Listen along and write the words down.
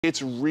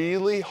It's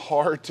really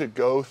hard to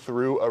go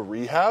through a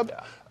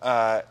rehab.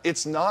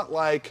 It's not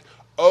like,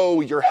 oh,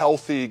 you're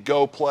healthy,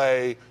 go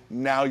play,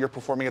 now you're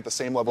performing at the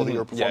same level that you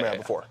were performing at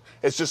before.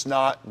 It's just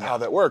not how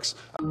that works.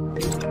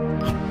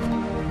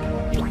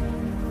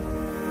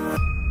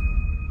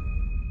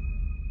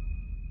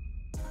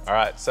 All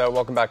right, so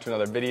welcome back to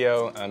another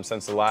video.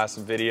 Since the last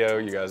video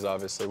you guys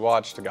obviously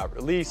watched, it got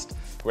released.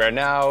 We are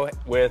now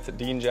with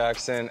Dean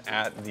Jackson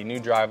at the new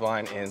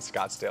Driveline in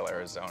Scottsdale,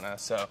 Arizona.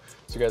 So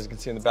as you guys can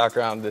see in the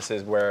background, this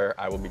is where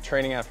I will be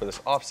training at for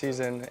this off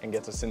season and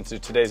gets us into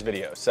today's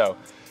video. So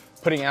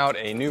putting out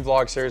a new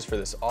vlog series for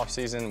this off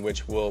season,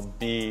 which will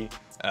be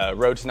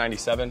road to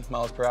 97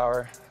 miles per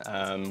hour,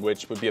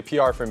 which would be a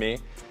PR for me.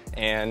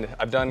 And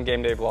I've done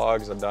game day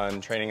vlogs, I've done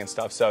training and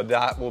stuff, so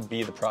that will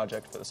be the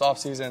project for this off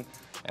season.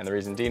 And the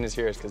reason Dean is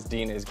here is because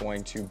Dean is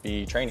going to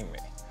be training me.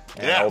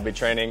 And I will be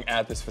training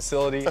at this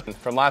facility.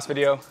 From last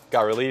video,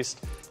 got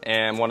released,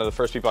 and one of the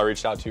first people I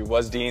reached out to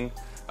was Dean.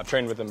 I've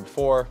trained with him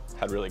before,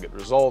 had really good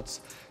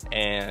results,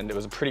 and it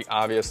was a pretty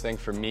obvious thing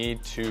for me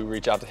to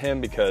reach out to him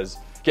because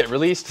get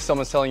released,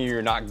 someone's telling you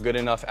you're not good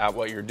enough at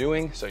what you're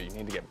doing, so you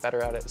need to get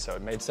better at it. So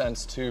it made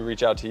sense to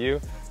reach out to you,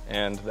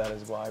 and that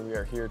is why we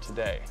are here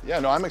today.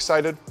 Yeah, no, I'm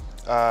excited.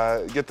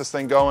 Get this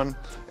thing going.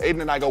 Aiden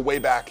and I go way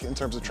back in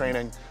terms of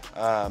training.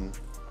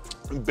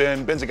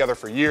 Been together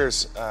for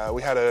years.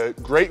 We had a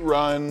great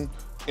run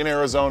in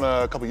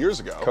Arizona a couple years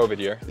ago. COVID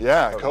year.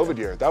 Yeah, COVID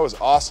year. That was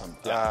awesome.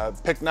 Yeah.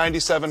 Picked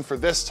 97 for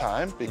this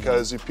time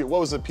because what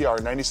was the PR?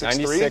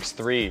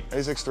 96.3? 96.3.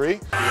 96.3?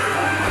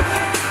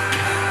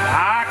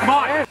 Come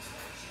on!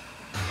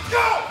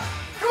 Go!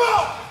 Come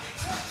on!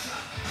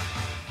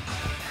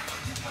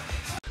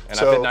 And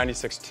I've hit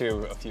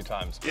 96.2 a few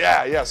times.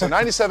 Yeah. So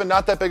 97,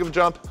 not that big of a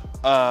jump.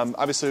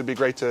 Obviously, it would be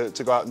great to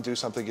go out and do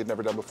something you'd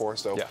never done before.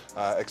 So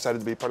excited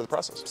to be part of the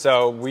process.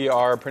 So we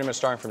are pretty much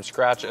starting from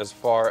scratch as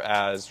far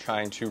as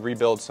trying to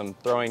rebuild some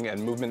throwing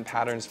and movement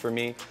patterns for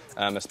me,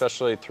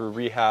 especially through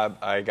rehab.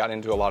 I got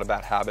into a lot of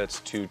bad habits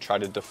to try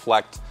to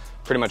deflect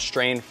pretty much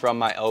strain from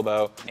my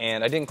elbow,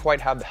 and I didn't quite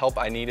have the help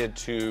I needed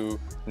to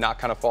not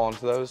kind of fall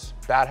into those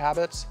bad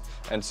habits.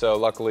 And so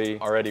luckily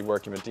already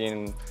working with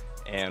Dean,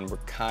 and we're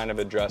kind of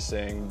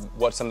addressing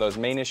what some of those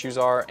main issues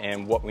are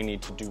and what we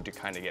need to do to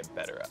kind of get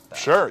better at that.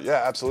 Sure,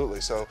 yeah,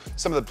 absolutely. So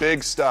some of the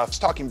big stuff,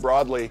 just talking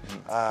broadly,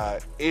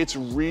 it's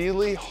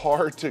really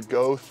hard to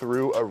go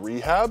through a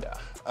rehab.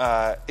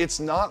 It's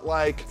not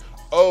like,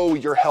 oh,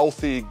 you're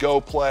healthy, go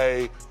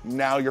play,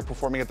 now you're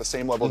performing at the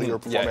same level that you were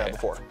performing at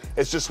before.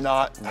 It's just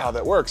not how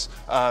that works.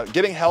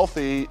 Getting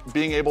healthy,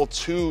 being able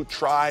to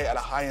try at a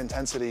high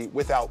intensity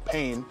without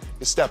pain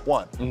is step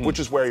one, which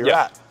is where you're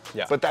at.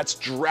 But that's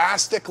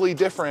drastically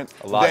different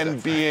than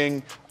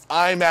being,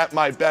 I'm at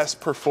my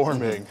best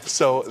performing.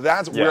 So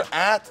that's, we're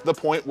at the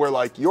point where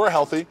like, you're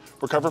healthy,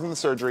 recover from the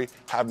surgery,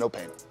 have no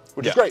pain,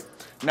 which is great.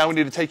 Now we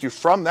need to take you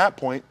from that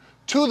point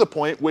to the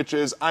point which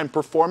is I'm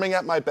performing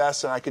at my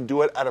best and I can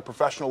do it at a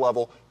professional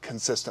level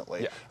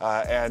consistently.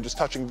 And just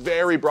touching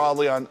very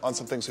broadly on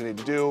some things we need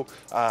to do.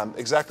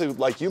 Exactly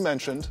like you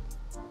mentioned,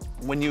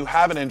 when you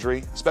have an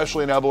injury,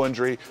 especially an elbow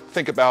injury,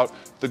 think about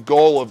the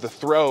goal of the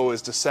throw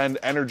is to send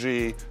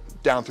energy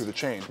down through the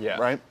chain,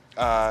 right?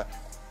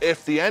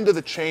 If the end of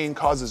the chain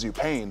causes you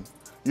pain,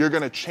 you're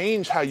gonna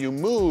change how you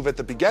move at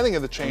the beginning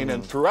of the chain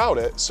and throughout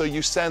it so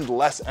you send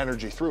less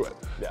energy through it.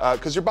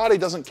 Because your body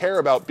doesn't care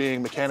about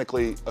being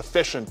mechanically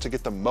efficient to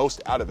get the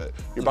most out of it.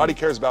 Your body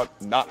cares about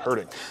not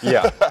hurting.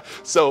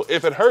 So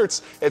if it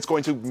hurts, it's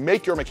going to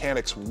make your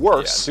mechanics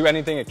worse. Do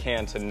anything it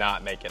can to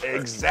not make it hurt.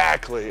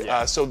 Exactly.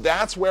 So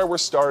that's where we're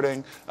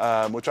starting,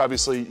 which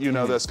obviously you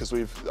know this because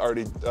we've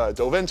already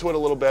dove into it a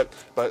little bit,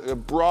 but a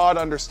broad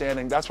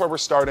understanding, that's where we're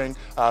starting.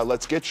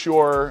 Let's get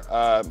your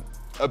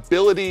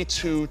ability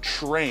to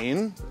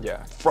train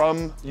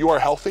from you are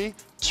healthy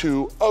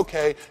to,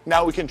 okay,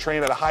 now we can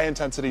train at a high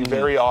intensity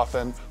very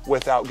often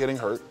without getting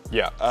hurt.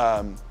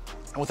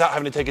 Without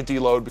having to take a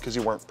deload because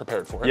you weren't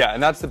prepared for it.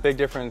 And that's the big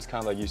difference,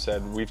 kind of like you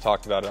said, we've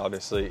talked about it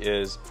obviously,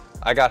 is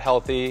I got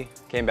healthy,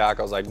 came back,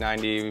 I was like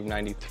 90,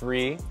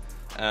 93,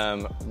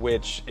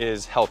 which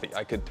is healthy.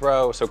 I could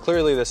throw, so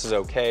clearly this is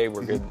okay,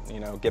 we're good,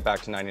 you know, get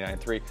back to 90,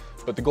 93.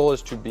 But the goal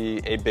is to be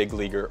a big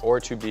leaguer or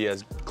to be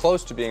as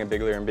close to being a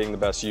big leaguer and being the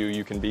best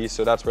you can be.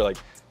 So that's where like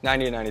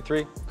 90 and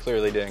 93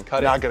 clearly didn't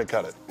cut it. Not gonna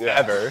cut it.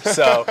 Ever.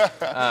 So,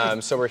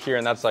 so we're here,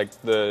 and that's like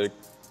the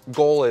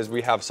goal is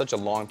we have such a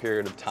long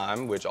period of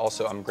time, which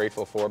also I'm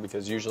grateful for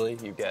because usually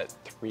you get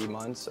 3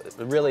 months,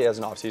 really as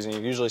an off season.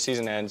 Usually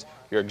season ends,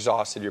 you're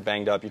exhausted, you're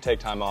banged up, you take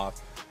time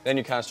off, then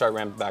you kind of start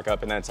ramping back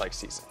up and then it's like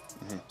season.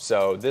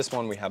 So this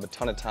one we have a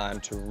ton of time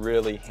to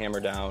really hammer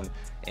down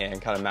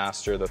and kind of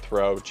master the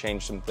throw,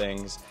 change some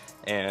things,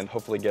 and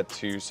hopefully get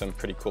to some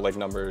pretty cool like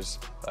numbers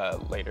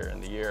later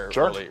in the year,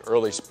 Sure.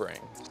 early spring.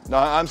 No,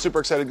 I'm super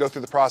excited to go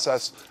through the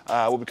process.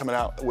 We'll be coming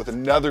out with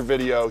another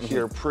video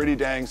here pretty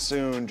dang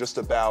soon, just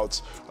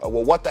about,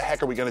 well, what the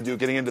heck are we gonna do?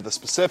 Getting into the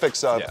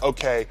specifics of,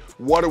 okay,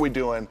 what are we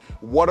doing?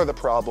 What are the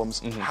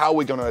problems? How are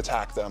we gonna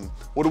attack them?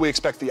 What do we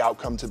expect the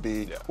outcome to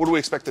be? What do we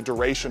expect the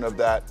duration of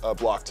that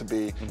block to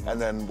be? And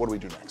then what do we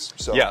do next?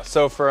 So yeah,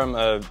 so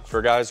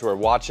for guys who are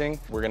watching,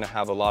 we're gonna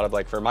have a lot of,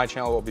 like, for my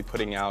channel, what we'll be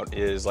putting out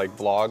is like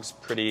vlogs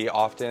pretty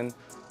often,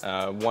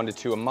 1 to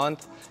 2 a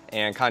month,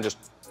 and kind of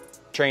just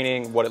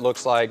training, what it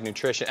looks like,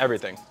 nutrition,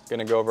 everything.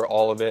 Gonna go over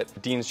all of it.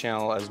 Dean's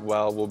channel as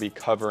well will be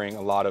covering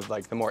a lot of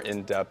like the more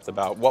in-depth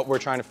about what we're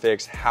trying to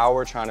fix, how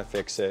we're trying to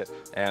fix it,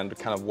 and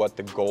kind of what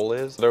the goal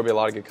is. There'll be a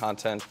lot of good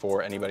content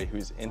for anybody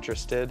who's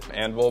interested,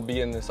 and we'll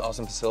be in this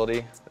awesome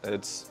facility.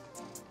 It's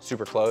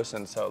super close,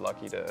 and so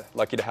lucky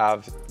to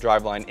have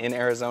Driveline in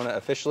Arizona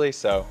officially.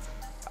 So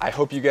I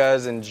hope you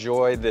guys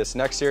enjoy this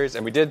next series.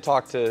 And I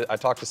talked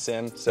to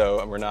Sim,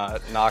 so we're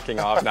not knocking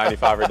off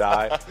 95 or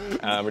die.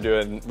 We're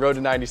doing Road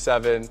to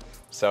 97,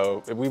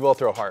 so we will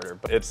throw harder.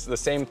 But it's the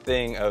same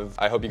thing of,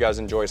 I hope you guys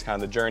enjoy kind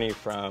of the journey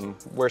from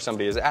where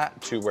somebody is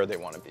at to where they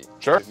want to be.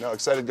 Sure. No,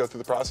 excited to go through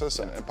the process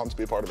and pumped to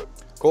be a part of it.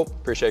 Cool.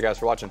 Appreciate you guys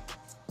for watching.